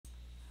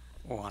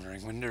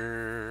Wandering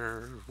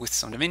Winder with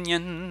some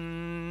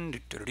dominion.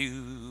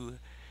 Do-do-do-do.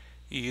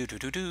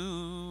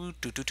 You-do-do-do.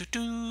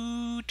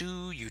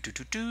 Do-do-do-do.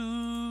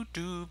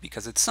 You-do-do-do.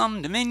 Because it's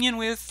some dominion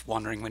with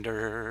Wandering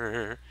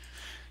Winder.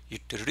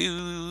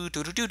 You-do-do-do.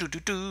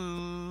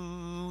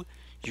 Do-do-do-do-do-do.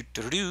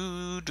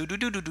 You-do-do-do.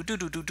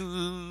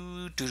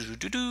 Do-do-do-do-do-do-do.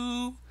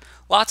 Do-do-do-do.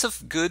 Lots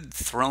of good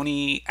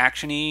throny,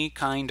 actiony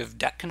kind of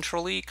deck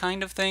control-y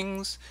kind of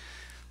things.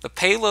 The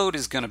payload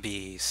is going to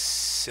be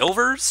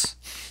silvers.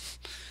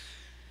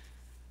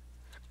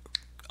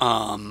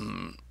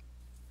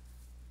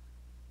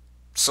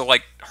 So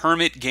like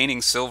Hermit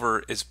gaining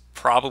silver is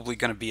probably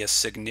going to be a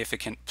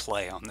significant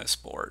play on this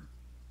board.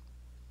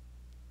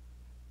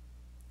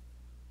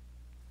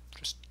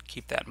 Just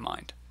keep that in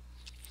mind.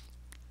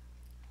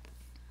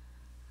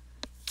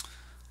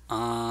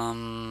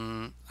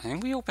 I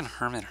think we open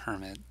Hermit.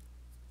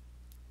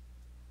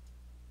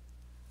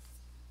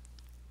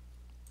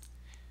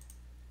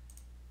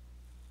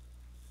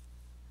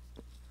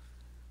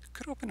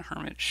 Could open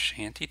Hermit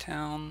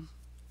Shantytown,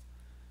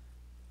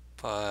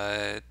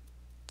 but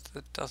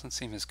that doesn't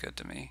seem as good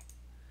to me.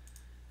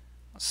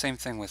 Same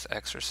thing with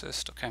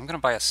Exorcist. Okay, I'm going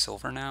to buy a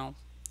silver now.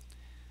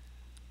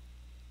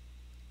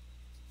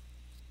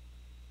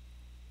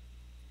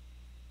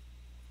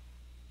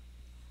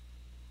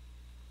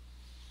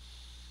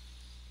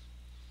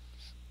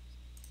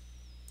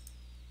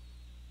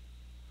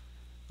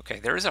 Okay,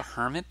 there is a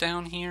Hermit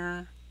down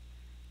here,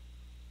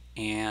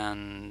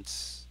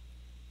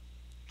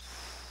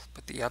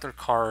 but the other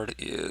card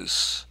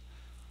is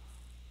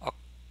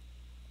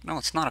no,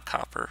 it's not a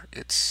copper.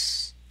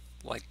 It's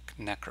like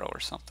Necro or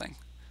something.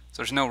 So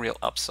there's no real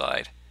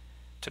upside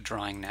to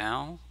drawing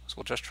now. So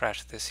we'll just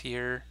trash this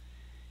here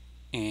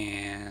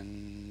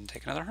and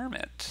take another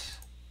Hermit.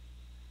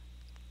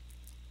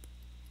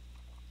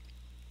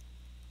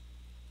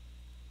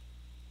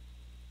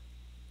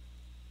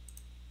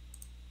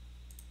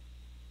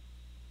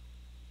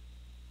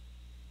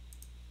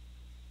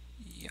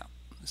 Yeah,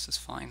 this is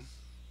fine.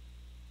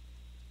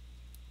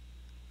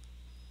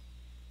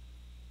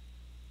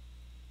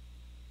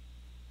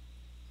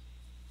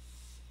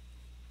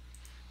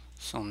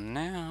 So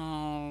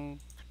now,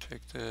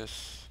 take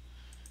this,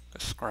 a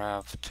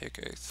scrap, take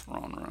a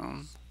throne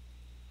room.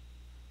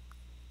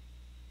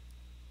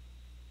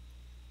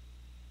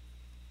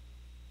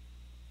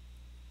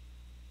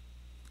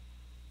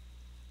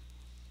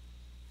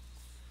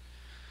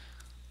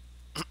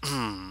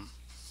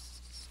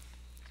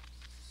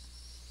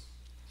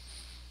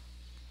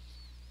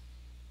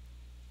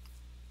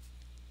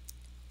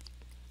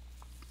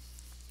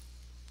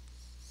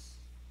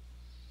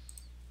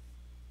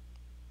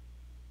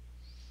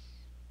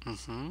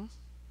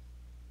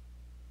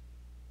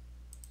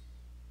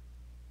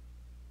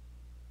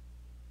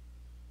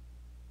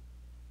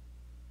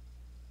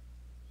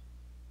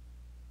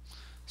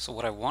 So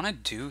what I want to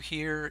do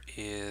here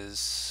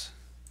is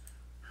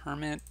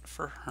Hermit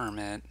for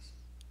Hermit,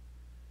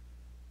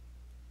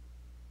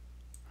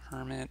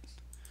 Hermit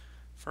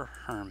for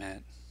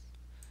Hermit,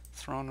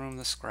 throne room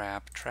the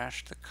scrap,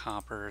 trash the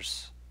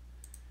coppers,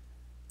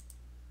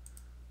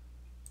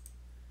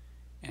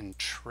 and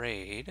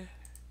trade,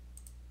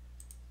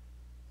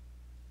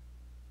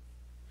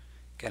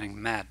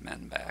 getting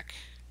madmen back.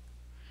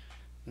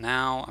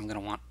 Now I'm going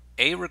to want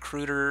a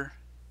recruiter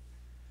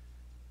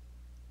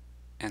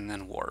and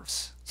then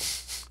wharves.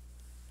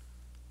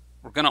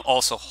 We're going to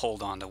also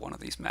hold on to one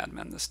of these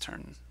madmen this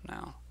turn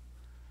now.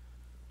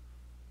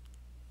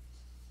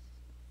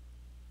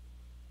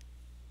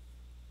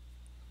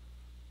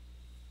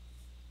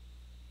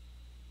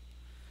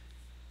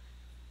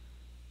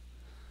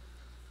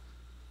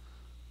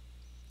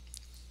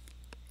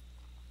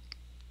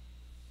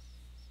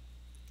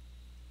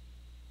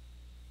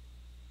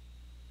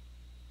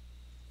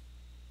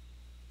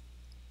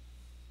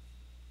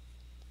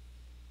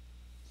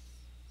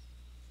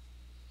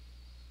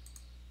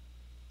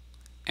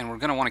 And we're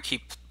going to want to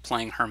keep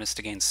playing Hermits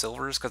to gain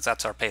silvers because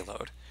that's our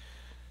payload.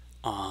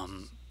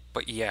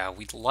 But yeah,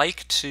 we'd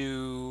like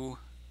to...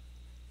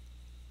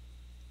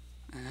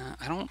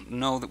 I don't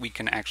know that we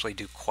can actually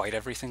do quite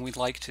everything we'd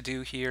like to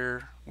do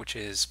here, which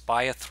is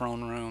buy a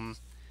throne room,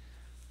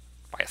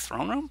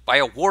 buy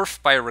a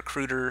wharf, buy a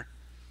recruiter,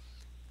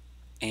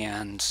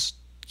 and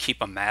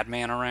keep a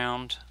madman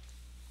around.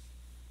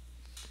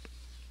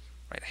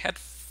 Right, I had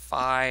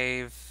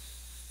 5,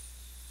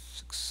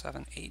 6,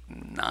 7, 8,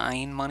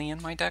 9 money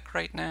in my deck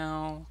right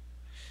now.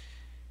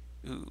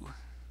 Ooh.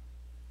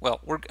 Well,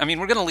 we're going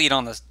to lead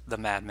on the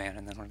madman,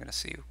 and then we're going to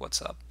see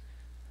what's up.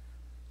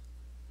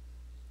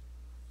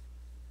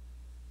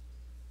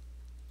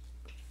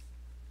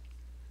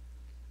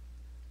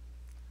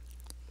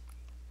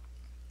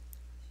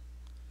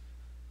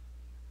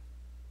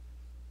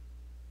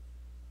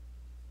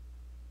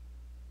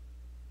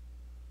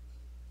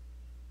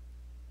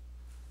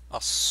 A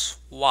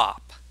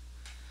swap.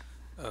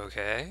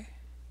 Okay.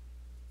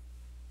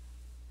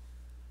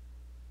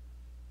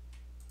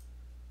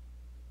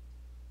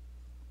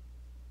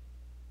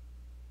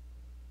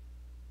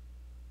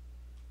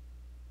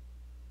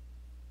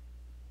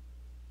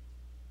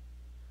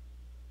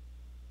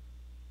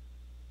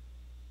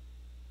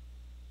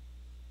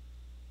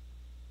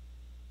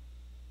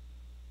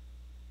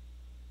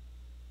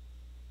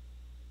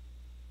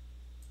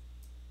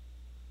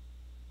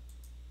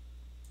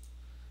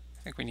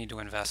 I think we need to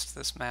invest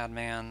this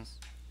madman.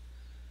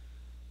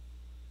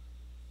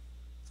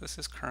 This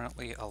is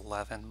currently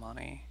 11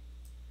 money.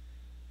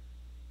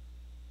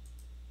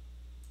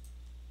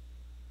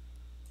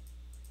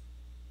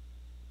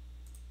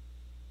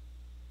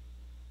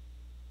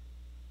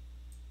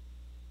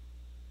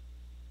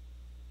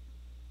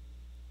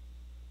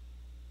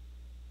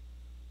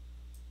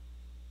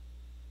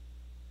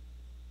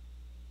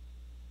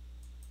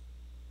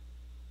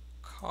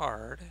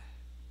 Card.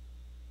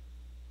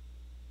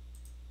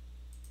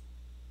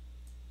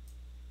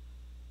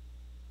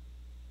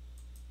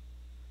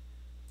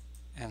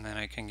 And then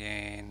I can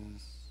gain,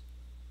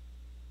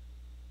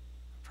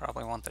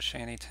 probably want the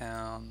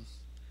Shantytown,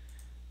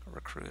 a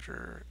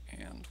recruiter,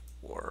 and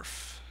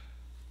wharf.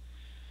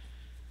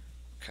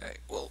 Okay,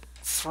 we'll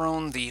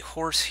throne the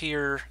horse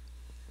here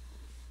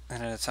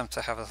in an attempt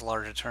to have as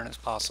large a turn as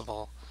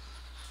possible.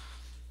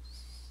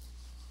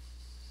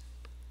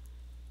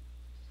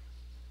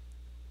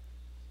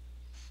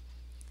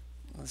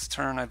 This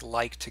turn I'd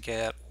like to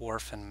get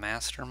wharf and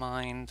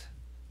mastermind,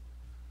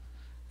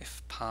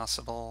 if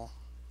possible.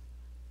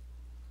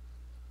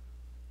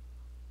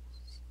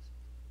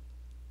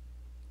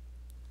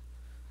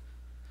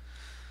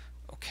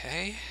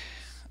 Okay,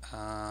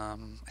 I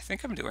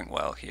think I'm doing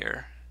well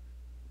here.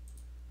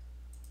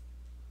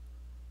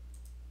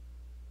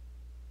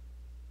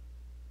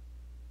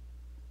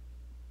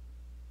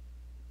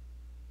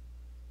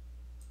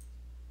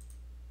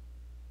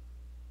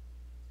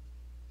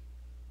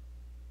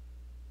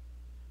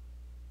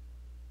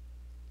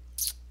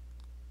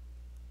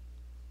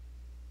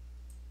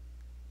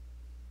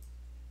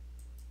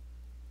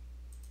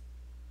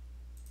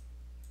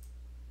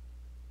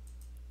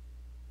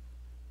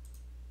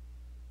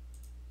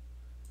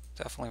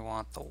 Definitely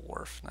want the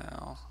wharf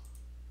now.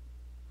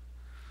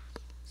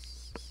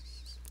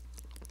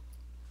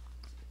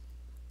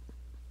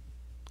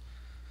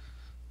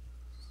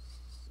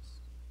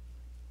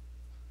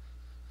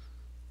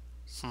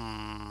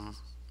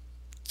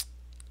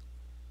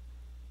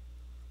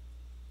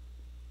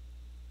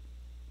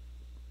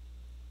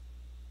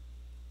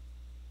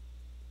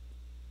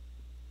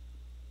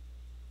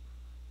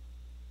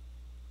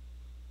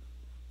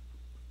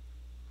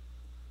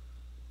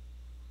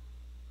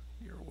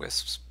 Your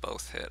wisps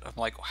both hit. I'm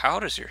like, how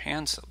does your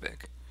hand so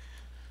big?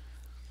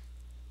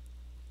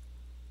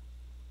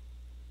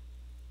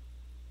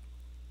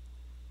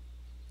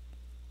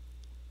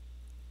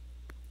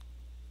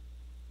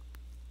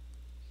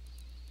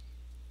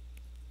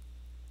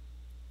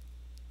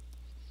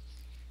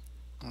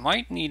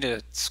 Might need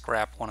to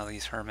scrap one of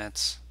these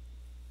hermits.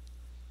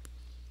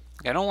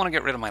 I don't want to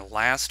get rid of my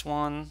last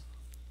one,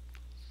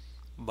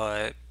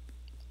 but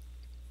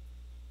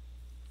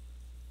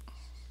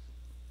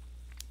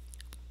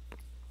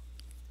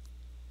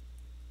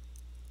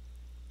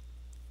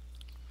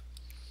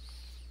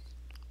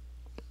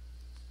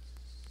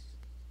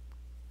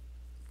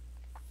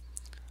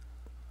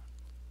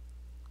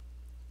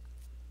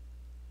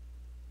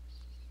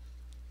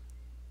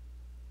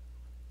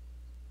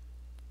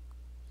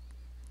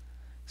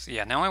so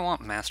yeah, now I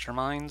want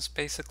masterminds,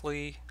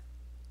 basically,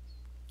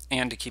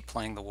 and to keep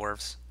playing the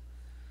wharves.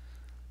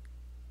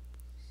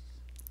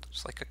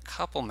 Just like a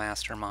couple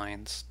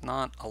masterminds,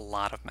 not a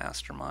lot of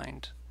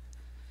mastermind,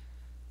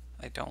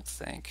 I don't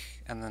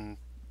think. And then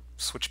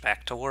switch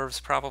back to wharves,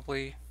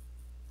 probably.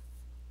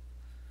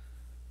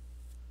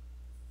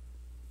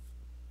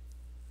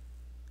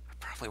 I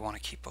probably want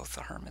to keep both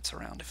the hermits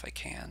around if I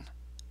can.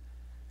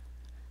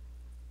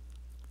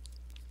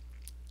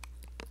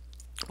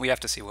 We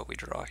have to see what we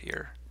draw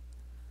here.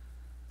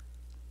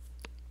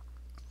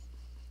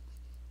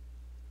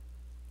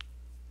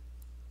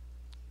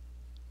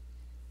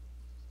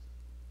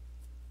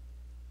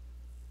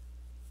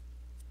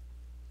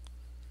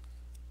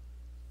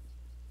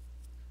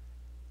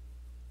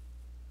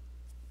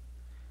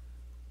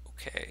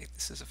 Okay,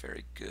 this is a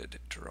very good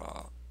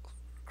draw.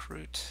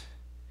 Recruit.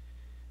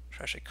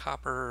 Trash a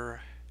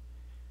copper.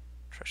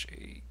 Trash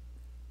a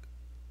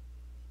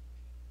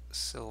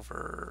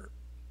silver.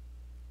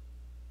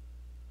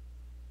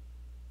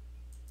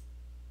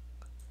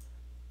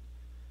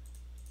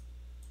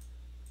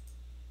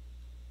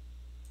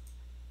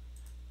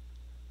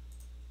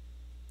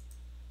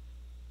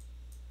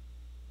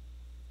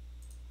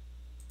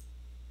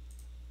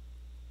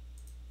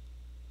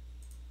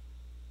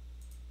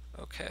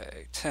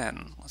 Okay,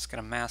 10. Let's get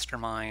a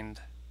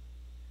mastermind.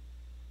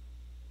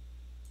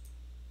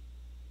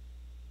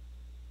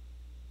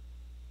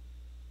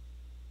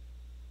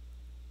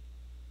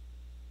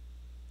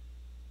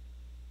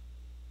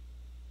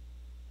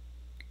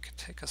 We could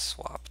take a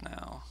swap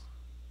now.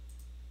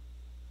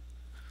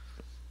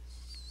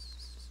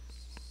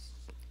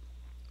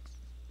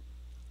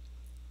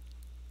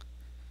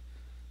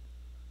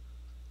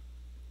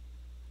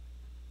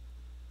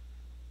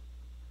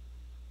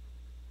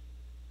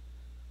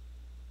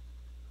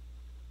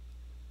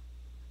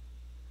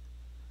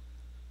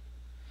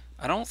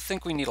 I don't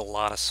think we need a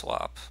lot of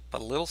swap,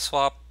 but a little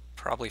swap,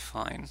 probably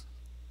fine.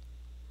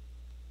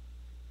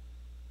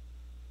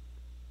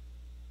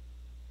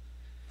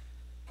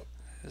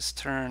 This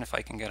turn, if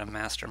I can get a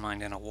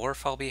mastermind and a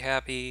wharf, I'll be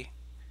happy.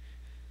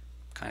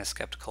 Kind of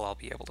skeptical I'll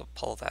be able to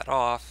pull that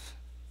off.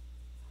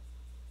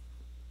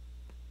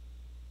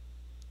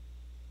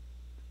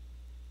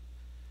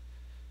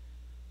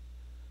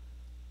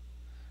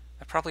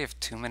 I probably have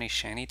too many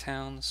shanty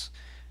towns.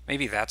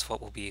 Maybe that's what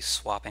we'll be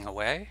swapping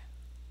away.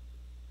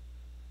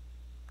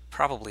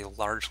 Probably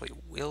largely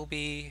will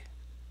be.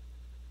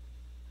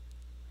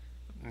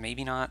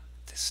 Maybe not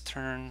this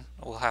turn.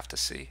 We'll have to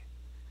see.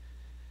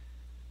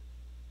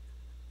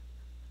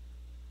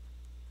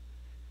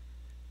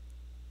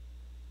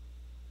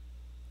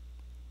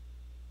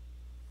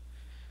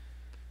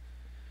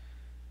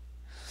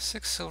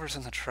 Six silvers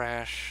in the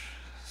trash.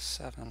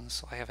 7,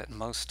 so I have at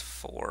most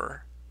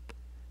 4.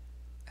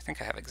 I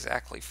think I have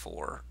exactly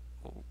 4.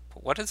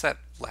 But what does that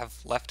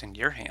have left in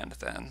your hand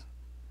then?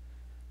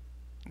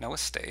 No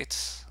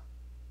estates.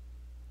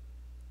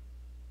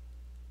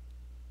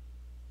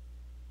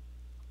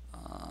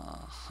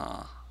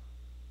 Uh-huh.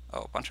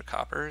 Oh, a bunch of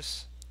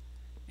coppers.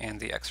 And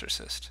the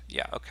exorcist.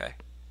 Yeah, okay.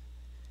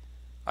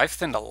 I've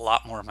thinned a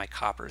lot more of my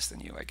coppers than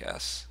you, I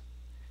guess,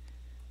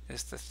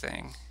 is the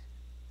thing.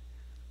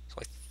 So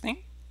I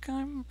think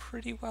I'm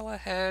pretty well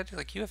ahead.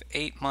 Like, you have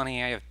 8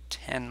 money, I have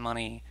 10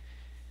 money.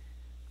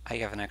 I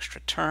have an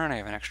extra turn, I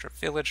have an extra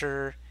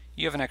villager.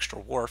 You have an extra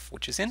wharf,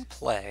 which is in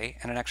play,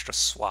 and an extra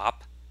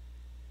swap.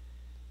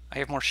 I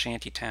have more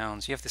shanty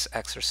towns. You have this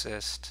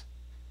exorcist.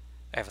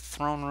 I have a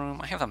throne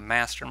room. I have a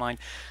mastermind.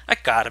 I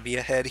gotta be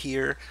ahead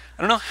here.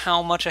 I don't know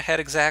how much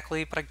ahead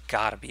exactly, but I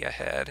gotta be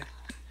ahead.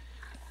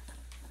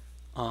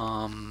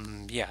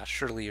 Yeah,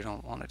 surely you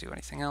don't want to do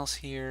anything else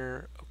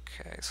here.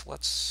 Okay, so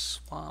let's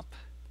swap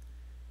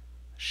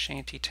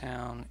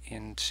Shantytown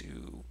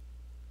into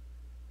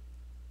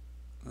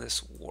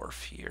this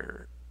wharf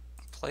here.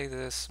 Play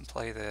this, and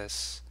play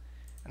this,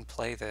 and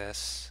play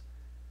this,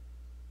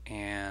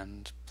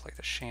 and play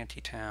the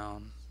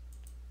Shantytown,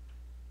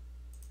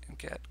 and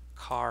get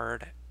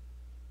card,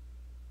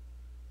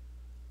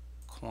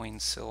 coin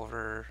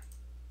silver.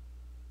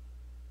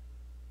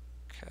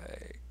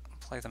 Okay,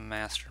 play the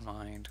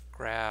mastermind,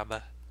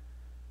 grab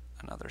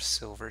another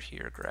silver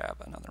here, grab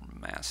another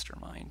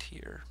mastermind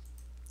here.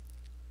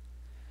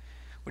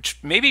 Which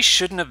maybe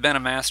shouldn't have been a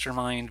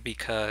mastermind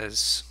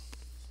because...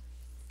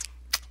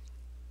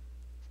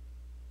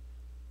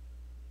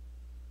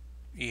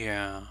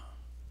 yeah.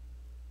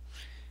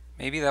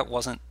 Maybe that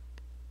wasn't...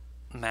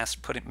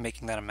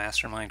 making that a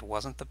mastermind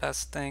wasn't the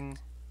best thing.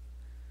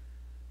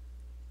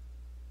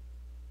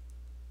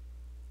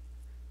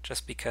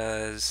 Just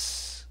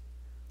because...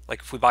 like,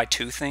 if we buy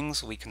 2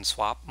 things, we can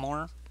swap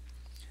more.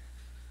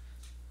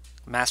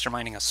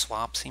 Masterminding a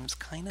swap seems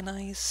kinda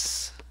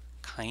nice.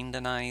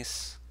 Kinda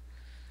nice.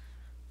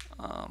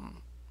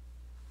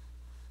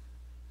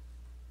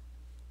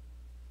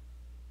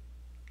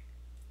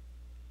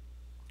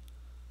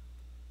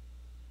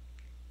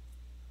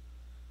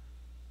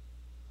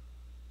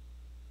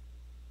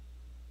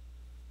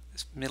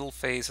 This middle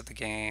phase of the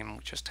game,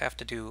 we just have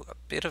to do a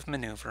bit of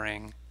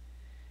maneuvering.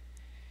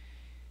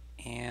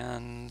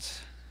 And...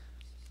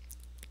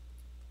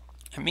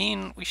 I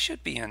mean, we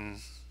should be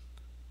in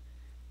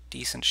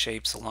decent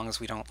shape so long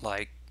as we don't,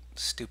 like,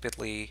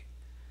 stupidly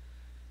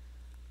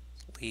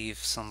leave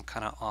some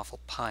kind of awful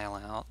pile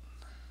out.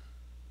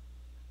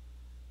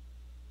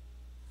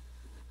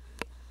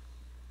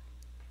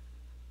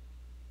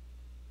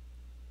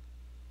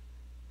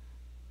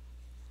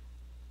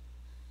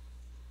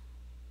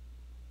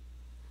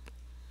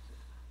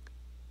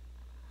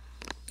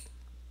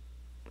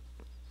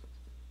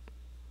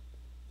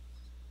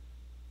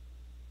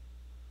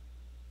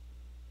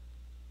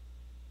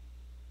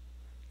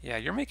 Yeah,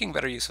 you're making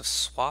better use of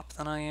swap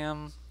than I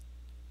am.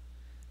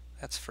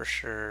 That's for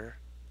sure.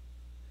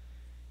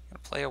 Gonna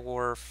play a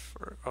wharf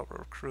or a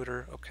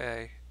recruiter,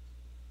 okay.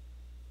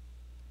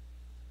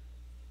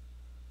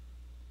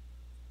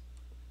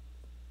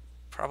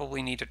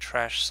 Probably need to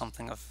trash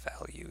something of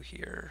value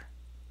here.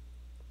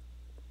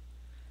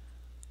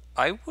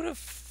 I would have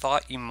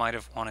thought you might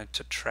have wanted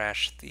to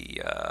trash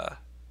the,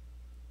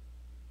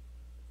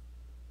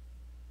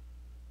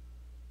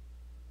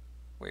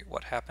 wait,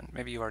 what happened?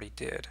 Maybe you already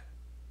did.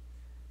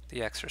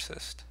 The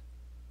Exorcist.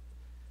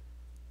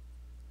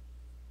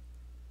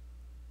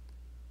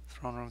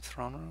 Throne room,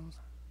 throne room.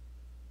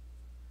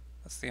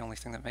 That's the only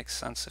thing that makes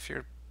sense if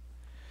you're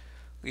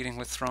leading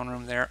with throne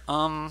room there.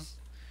 And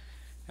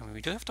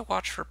we do have to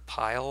watch for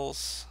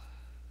piles.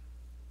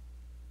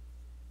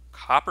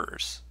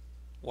 Coppers.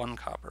 1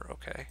 copper,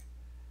 okay.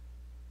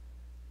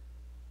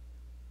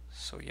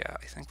 So yeah,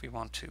 I think we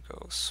want to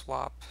go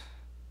swap.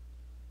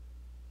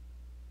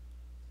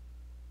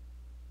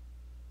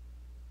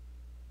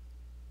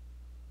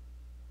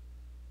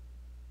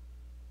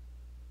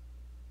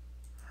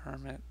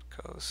 Hermit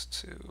goes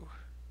to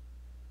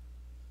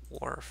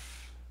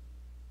wharf.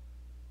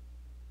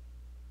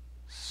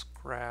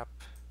 Scrap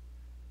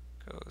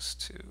goes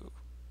to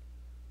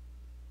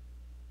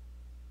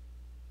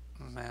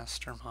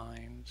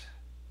mastermind.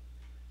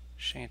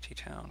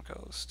 Shantytown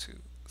goes to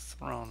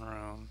throne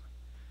room.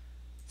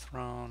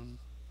 Throne,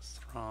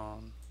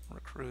 throne,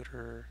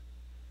 recruiter,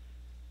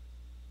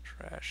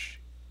 trash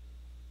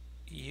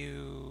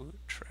you,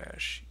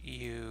 trash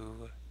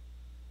you,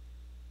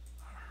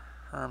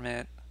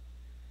 hermit,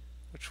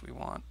 which we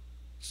want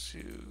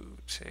to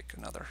take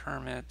another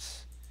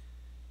hermit,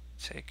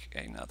 take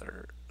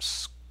another,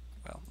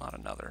 well, not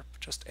another,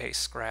 just a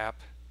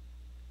scrap.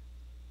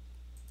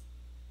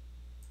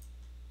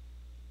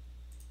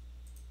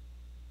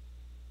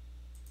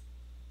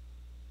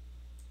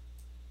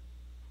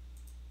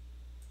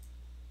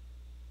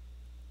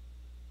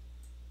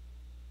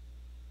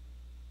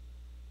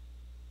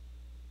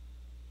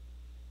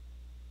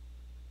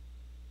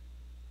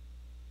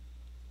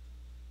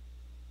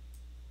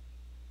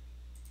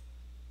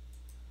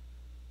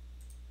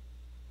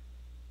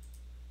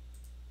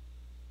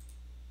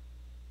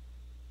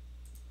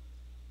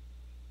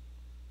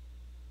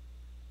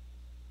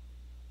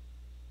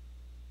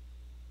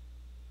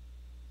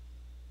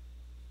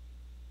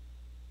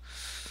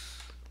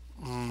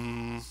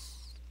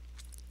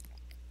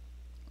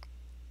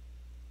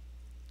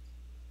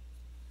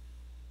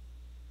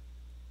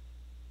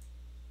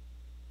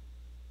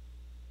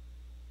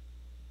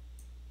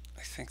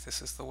 I think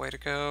this is the way to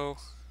go.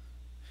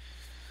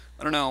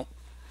 I don't know.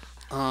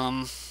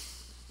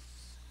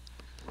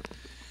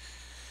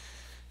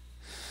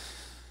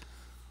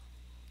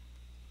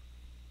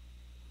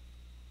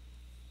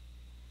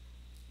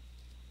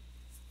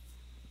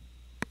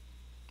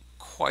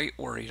 Quite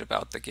worried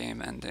about the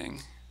game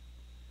ending.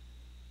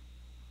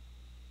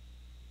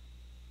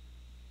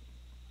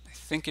 I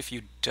think if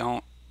you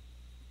don't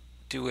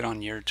do it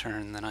on your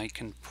turn, then I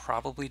can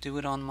probably do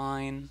it on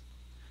mine.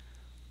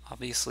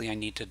 Obviously, I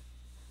need to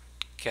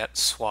get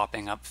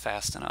swapping up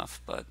fast enough,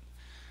 but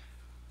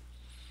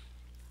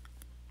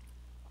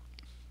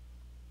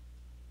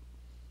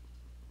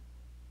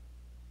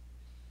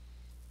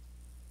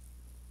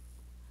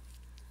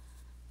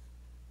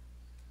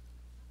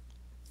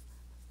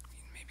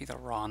maybe the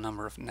raw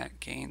number of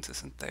net gains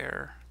isn't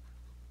there.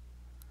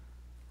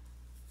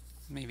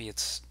 Maybe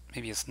it's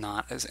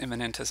not as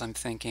imminent as I'm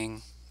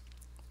thinking.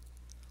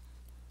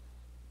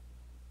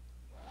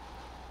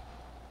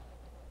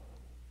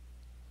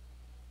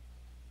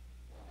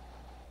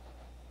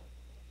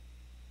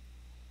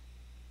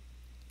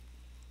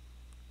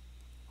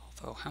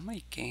 Although, how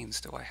many gains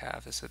do I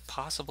have? Is it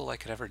possible I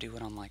could ever do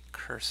it on, like,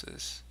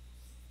 curses?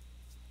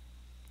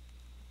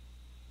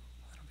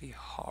 That'll be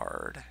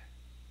hard.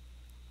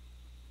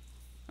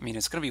 I mean,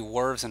 it's going to be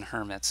Werves and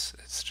Hermits.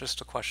 It's just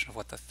a question of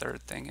what the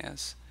third thing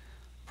is.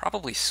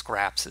 Probably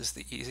Scraps is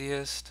the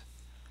easiest.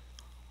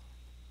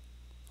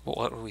 Well,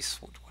 what do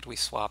we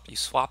swap? You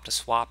swapped a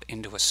swap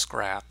into a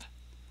scrap.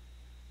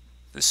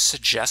 This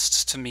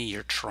suggests to me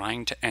you're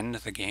trying to end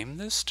the game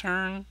this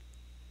turn.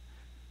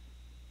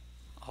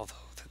 Although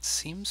that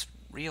seems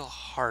real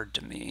hard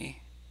to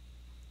me.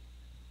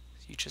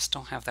 You just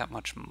don't have that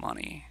much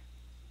money.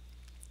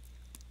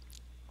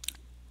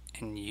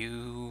 And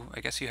I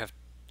guess you have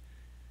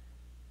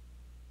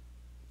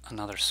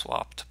another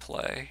swap to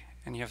play,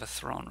 and you have a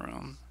throne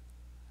room.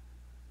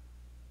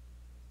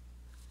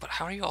 But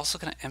how are you also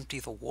going to empty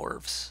the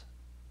wharves?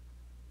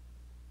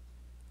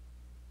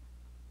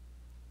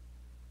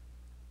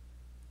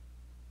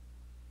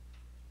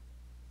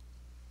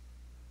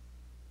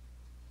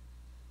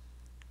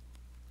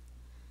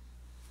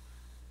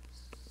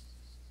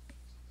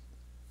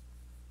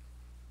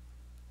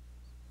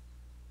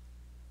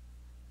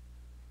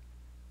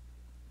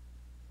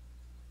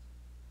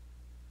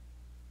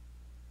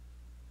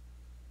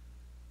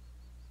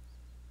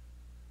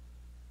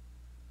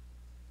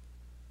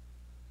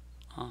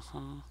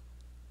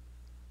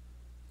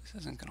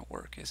 This isn't going to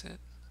work, is it?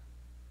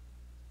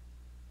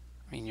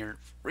 I mean, you're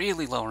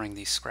really lowering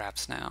these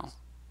scraps now.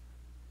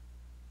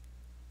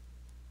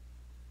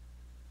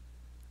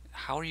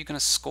 How are you going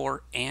to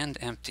score and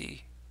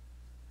empty?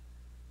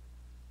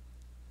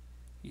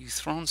 You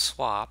throne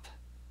swap,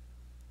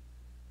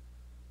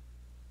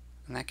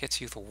 and that gets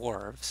you the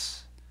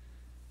wharves.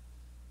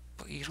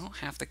 But you don't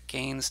have the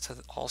gains to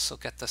also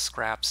get the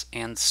scraps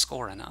and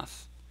score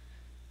enough.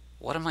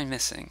 What am I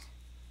missing?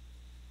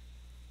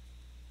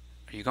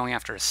 Are you going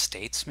after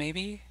estates,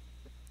 maybe?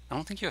 I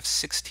don't think you have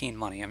 16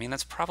 money. I mean,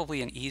 that's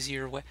probably an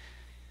easier way.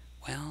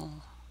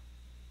 Well,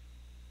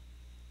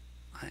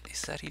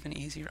 is that even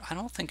easier? I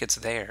don't think it's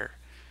there.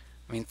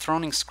 I mean,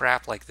 throning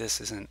scrap like this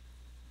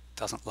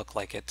doesn't look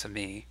like it to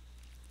me.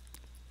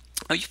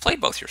 Oh, you've played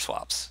both your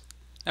swaps.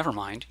 Never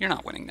mind. You're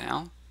not winning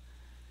now.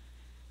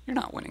 You're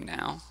not winning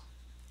now.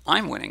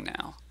 I'm winning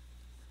now.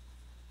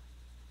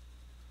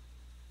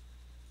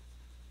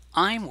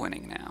 I'm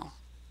winning now.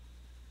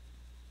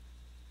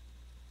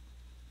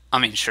 I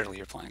mean, surely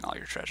you're playing all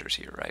your treasures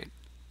here, right?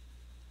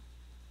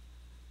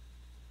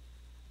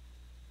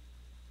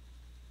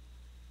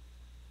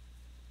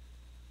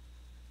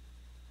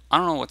 I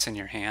don't know what's in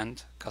your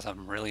hand, because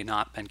I've really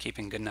not been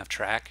keeping good enough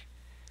track.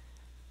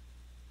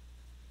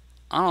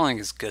 I don't think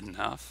it's good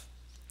enough.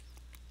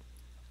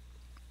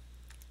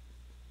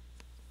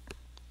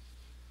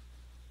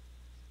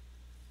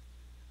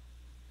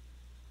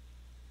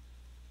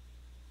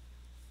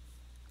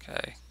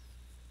 Okay.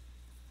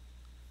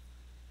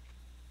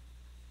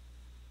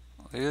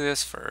 do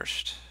this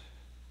first.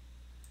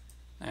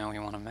 Now we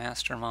want to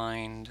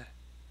mastermind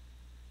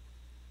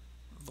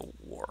the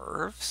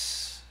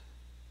wharves.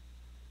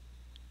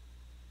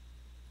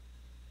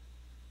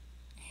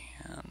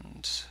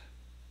 And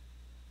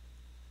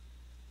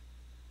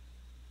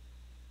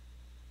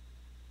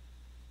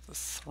the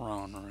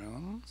throne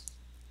room.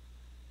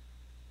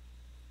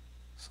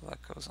 So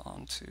that goes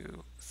on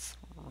to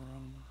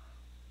throne.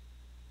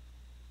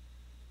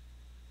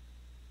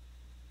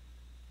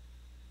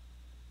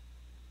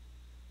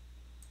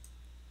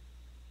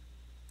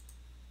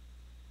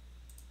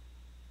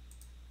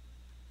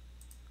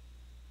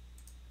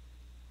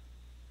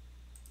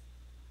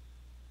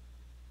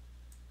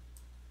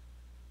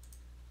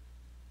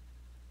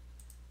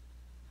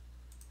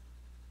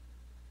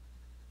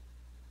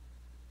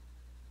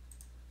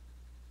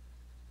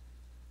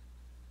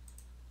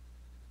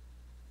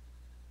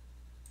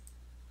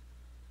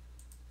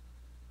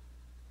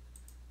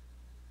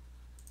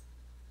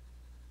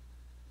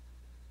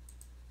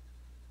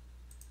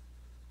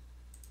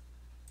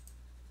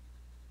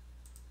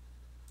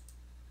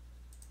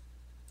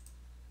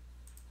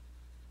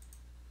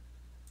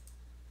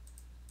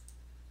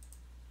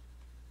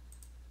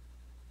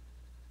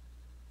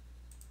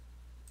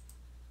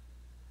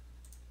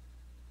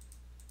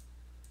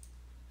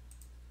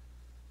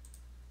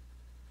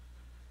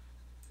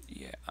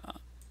 Yeah,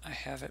 I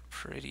have it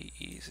pretty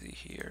easy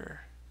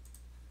here.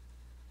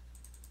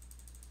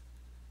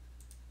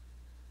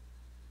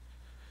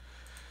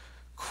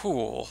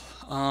 Cool.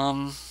 I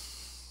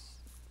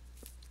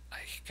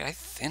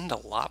thinned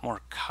a lot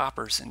more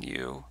coppers than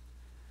you.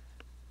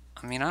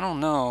 I mean, I don't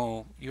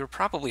know. You were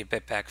probably a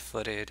bit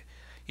back-footed.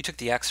 You took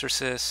the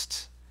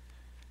Exorcist.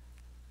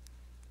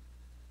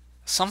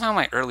 Somehow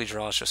my early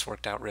draws just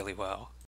worked out really well.